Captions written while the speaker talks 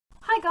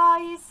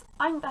guys,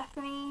 I'm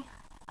Bethany.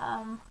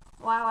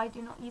 Wow, I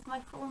do not use my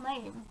full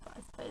name, but I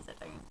suppose I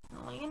don't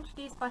normally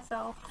introduce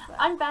myself. So.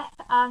 I'm Beth,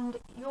 and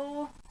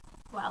you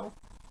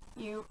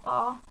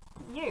are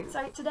you.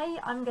 So today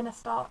I'm going to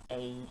start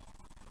a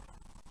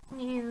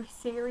new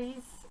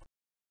series.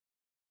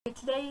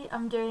 Today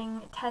I'm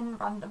doing 10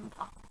 random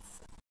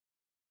facts.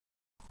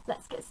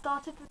 Let's get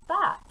started with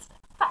that.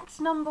 Fact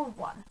number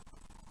 1.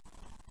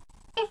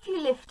 If you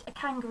lift a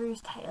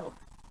kangaroo's tail,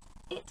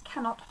 it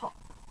cannot hop.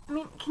 I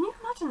mean, can you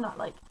imagine that?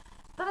 Like,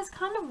 that is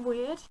kind of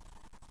weird.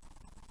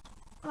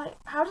 Like,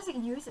 how does it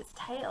use its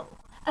tail?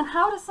 And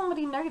how does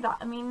somebody know that?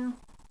 I mean,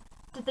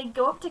 did they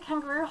go up to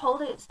kangaroo,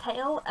 hold its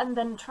tail, and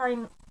then try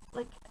and,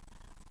 like,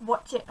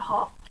 watch it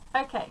hop?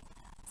 Okay,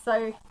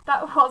 so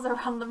that was a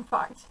random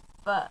fact,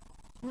 but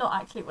not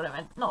actually what I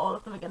meant. Not all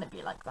of them are going to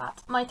be like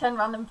that. My 10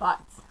 random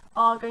facts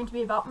are going to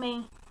be about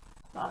me,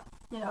 but,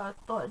 you know, I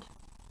thought I'd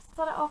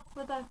start it off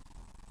with a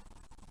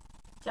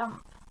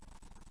jump.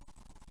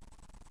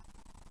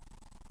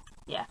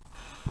 Yeah.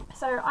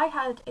 So I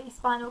had a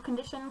spinal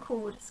condition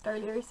called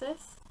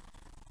scoliosis.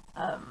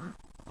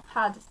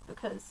 Had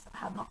because I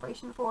had an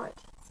operation for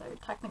it, so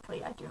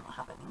technically I do not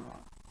have it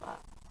anymore,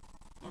 but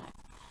you know.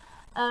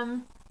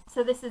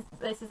 So this is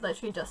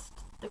literally just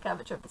the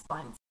curvature of the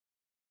spine.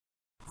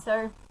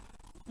 So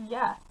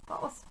yeah,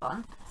 that was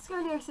fun.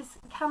 Scoliosis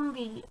can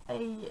be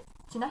a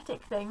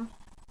genetic thing,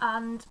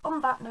 and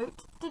on that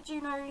note, did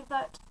you know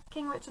that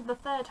King Richard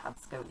III had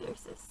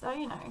scoliosis? So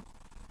you know,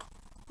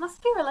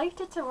 must be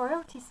related to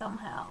royalty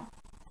somehow.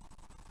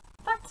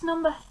 Fact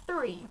number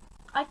 3.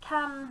 I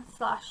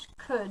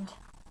can/could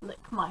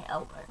lick my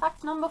elbow.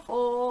 Fact number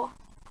 4.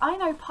 I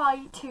know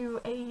pi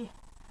to a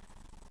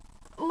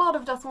lot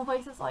of decimal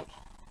places, like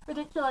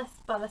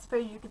ridiculous, but I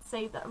suppose you could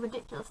say that a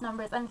ridiculous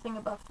number is anything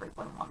above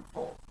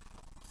 3.14.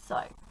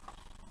 So,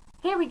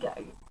 here we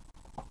go.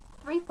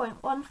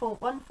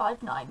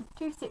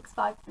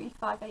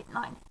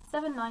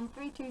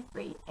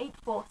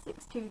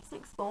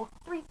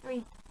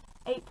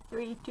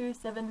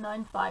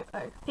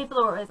 People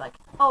are always like,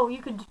 oh,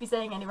 you could just be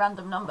saying any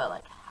random number,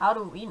 like, how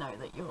do we know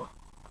that you're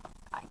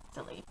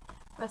actually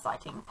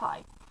reciting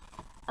pi?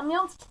 And the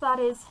answer to that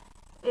is,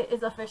 it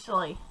is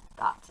officially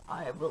that.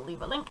 I will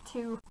leave a link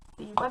to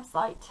the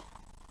website,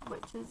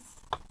 which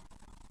is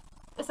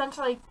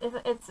essentially,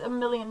 it's a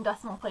million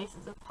decimal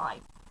places of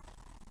pi.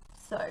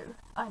 So,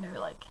 I know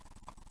like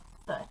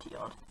 30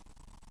 odd.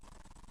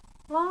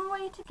 Long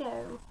way to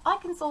go. I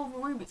can solve a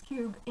Rubik's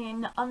Cube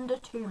in under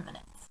 2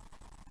 minutes.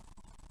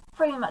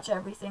 Pretty much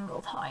every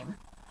single time.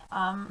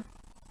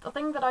 The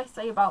thing that I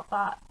say about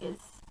that is,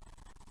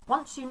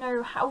 once you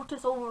know how to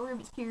solve a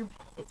Rubik's Cube,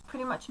 it's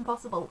pretty much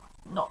impossible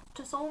not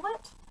to solve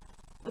it,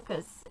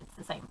 because it's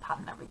the same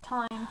pattern every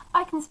time.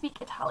 I can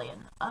speak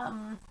Italian.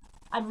 I'm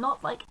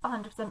not like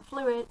 100%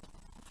 fluent.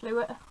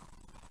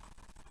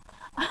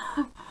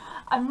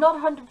 I'm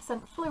not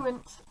 100%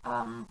 fluent,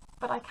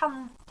 but I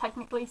can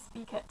technically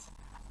speak it.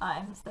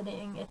 I'm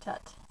studying it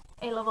at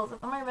A-levels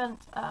at the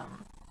moment,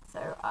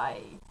 so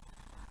I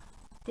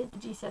did the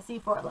GCSE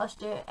for it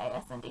last year,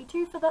 AS and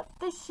D2 for that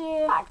this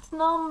year. Fact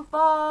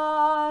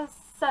number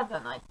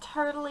 7. I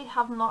totally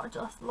have not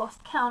just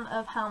lost count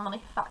of how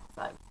many facts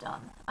I've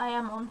done. I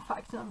am on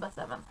fact number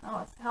 7.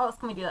 How else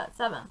can we do that?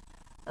 7.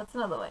 That's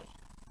another way.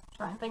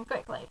 Try and think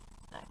quickly.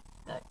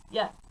 No,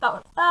 yeah, that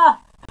one.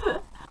 Ah!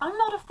 I'm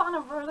not a fan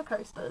of roller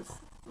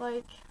coasters.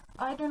 Like,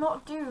 I do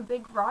not do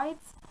big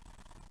rides.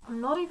 I'm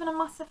not even a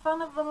massive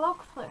fan of the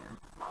log flume.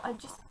 I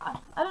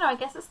don't know, I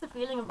guess it's the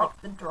feeling of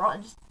like the drop. I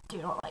just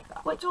do not like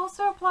that. Which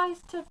also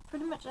applies to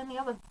pretty much any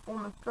other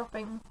form of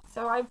dropping.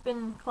 So I've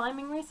been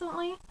climbing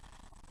recently,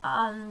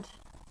 and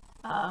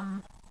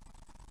the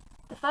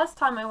first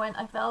time I went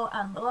I fell,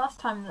 and the last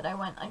time that I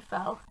went I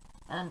fell,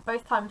 and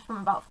both times from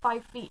about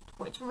 5 feet,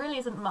 which really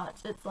isn't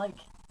much. It's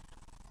like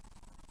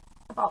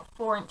about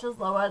 4 inches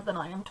lower than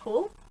I am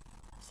tall,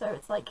 so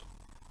it's like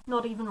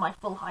not even my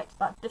full height.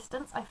 That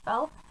distance I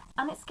fell,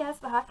 and it scares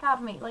the heck out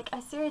of me. Like,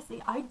 I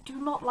do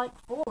not like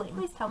falling.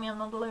 Please tell me I'm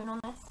not alone on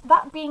this.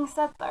 That being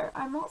said though,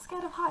 I'm not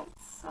scared of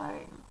heights,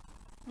 so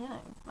you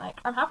know,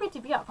 like, I'm happy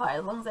to be up high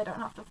as long as I don't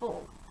have to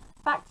fall.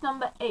 Fact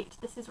number 8.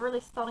 This is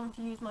really starting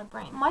to use my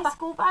brain. My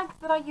school bag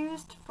that I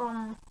used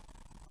from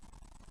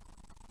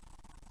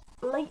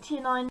late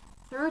year 9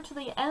 through to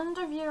the end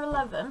of year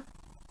 11,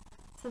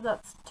 so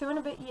that's 2 and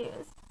a bit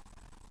years,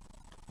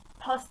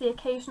 plus the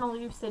occasional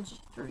usage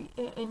through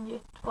in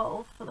year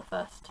 12 for the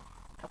first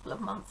couple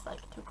of months,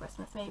 like till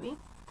Christmas maybe.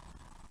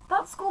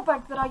 That school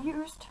bag that I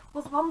used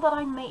was one that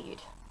I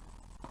made.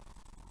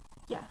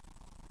 Yeah,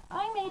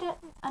 I made it,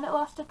 and it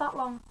lasted that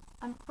long.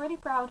 I'm pretty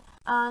proud,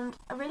 and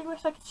I really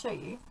wish I could show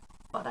you,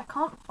 but I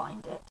can't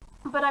find it.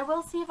 But I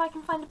will see if I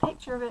can find a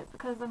picture of it,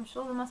 because I'm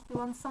sure there must be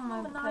one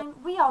somewhere. Number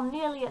 9. We are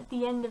nearly at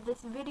the end of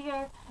this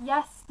video.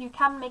 Yes, you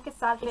can make a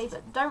sad face,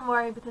 but don't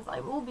worry, because I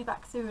will be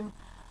back soon.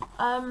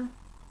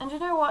 And you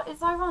know what?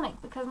 It's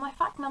ironic, because my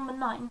fact number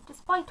 9,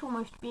 despite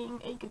almost being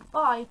a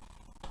goodbye,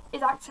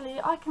 is actually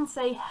I can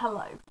say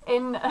hello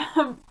in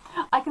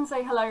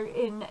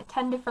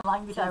 10 different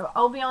languages. So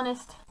I'll be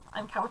honest,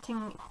 I'm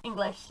counting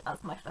English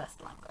as my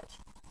first language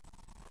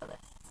for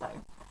this. So,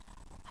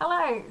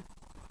 hello.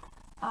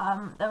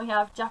 Then we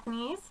have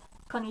Japanese,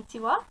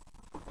 konnichiwa.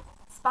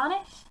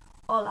 Spanish,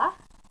 hola.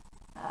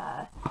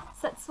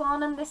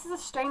 Setswanan, this is a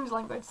strange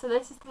language, so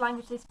this is the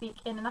language they speak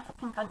in an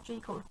African country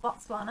called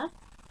Botswana,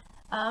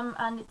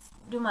 and it's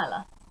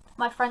Dumela.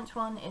 My French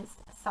one is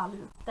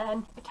salut.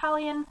 Then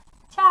Italian,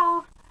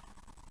 ciao.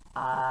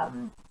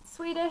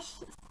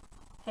 Swedish,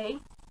 hey,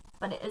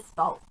 but it is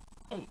spelled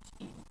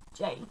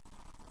H-E-J.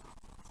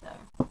 So,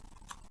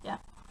 yeah.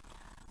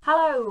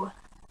 Hello,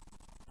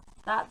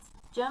 that's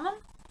German.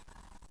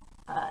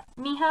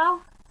 Ni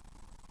hao,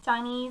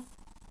 Chinese.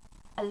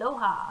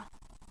 Aloha,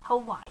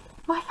 Hawaii.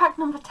 My fact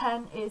number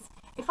 10 is,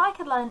 if I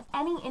could learn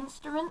any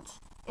instrument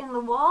in the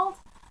world,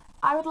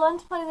 I would learn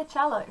to play the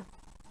cello.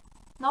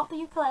 Not the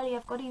ukulele,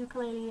 I've got a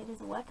ukulele, it is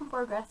a work in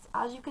progress,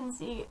 as you can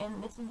see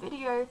in this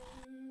video.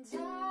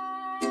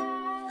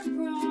 I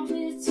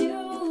promise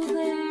you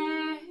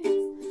that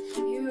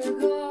you're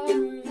gonna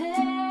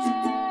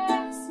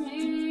miss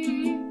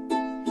me,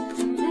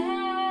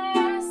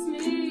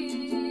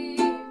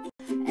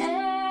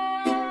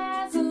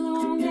 as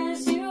long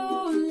as you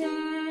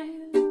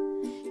live,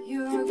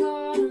 you're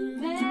gonna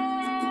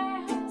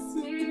miss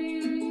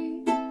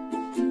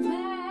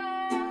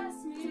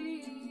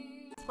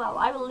me. Well,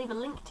 I will leave a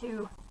link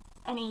to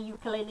any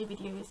ukulele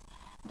videos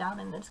down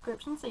in the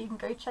description, so you can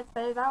go check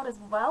those out as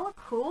well.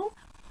 Cool.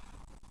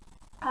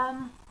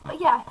 But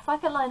yeah, if I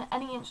could learn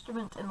any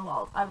instrument in the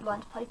world, I would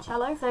learn to play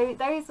cello. So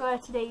those were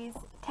today's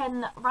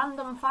 10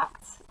 random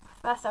facts,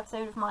 first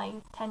episode of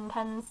my 10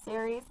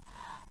 series.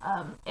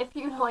 If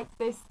you like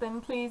this,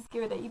 then please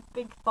give it a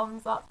big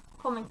thumbs up,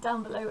 comment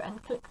down below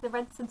and click the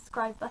red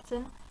subscribe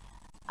button.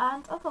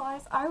 And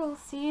otherwise, I will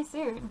see you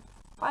soon.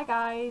 Bye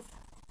guys!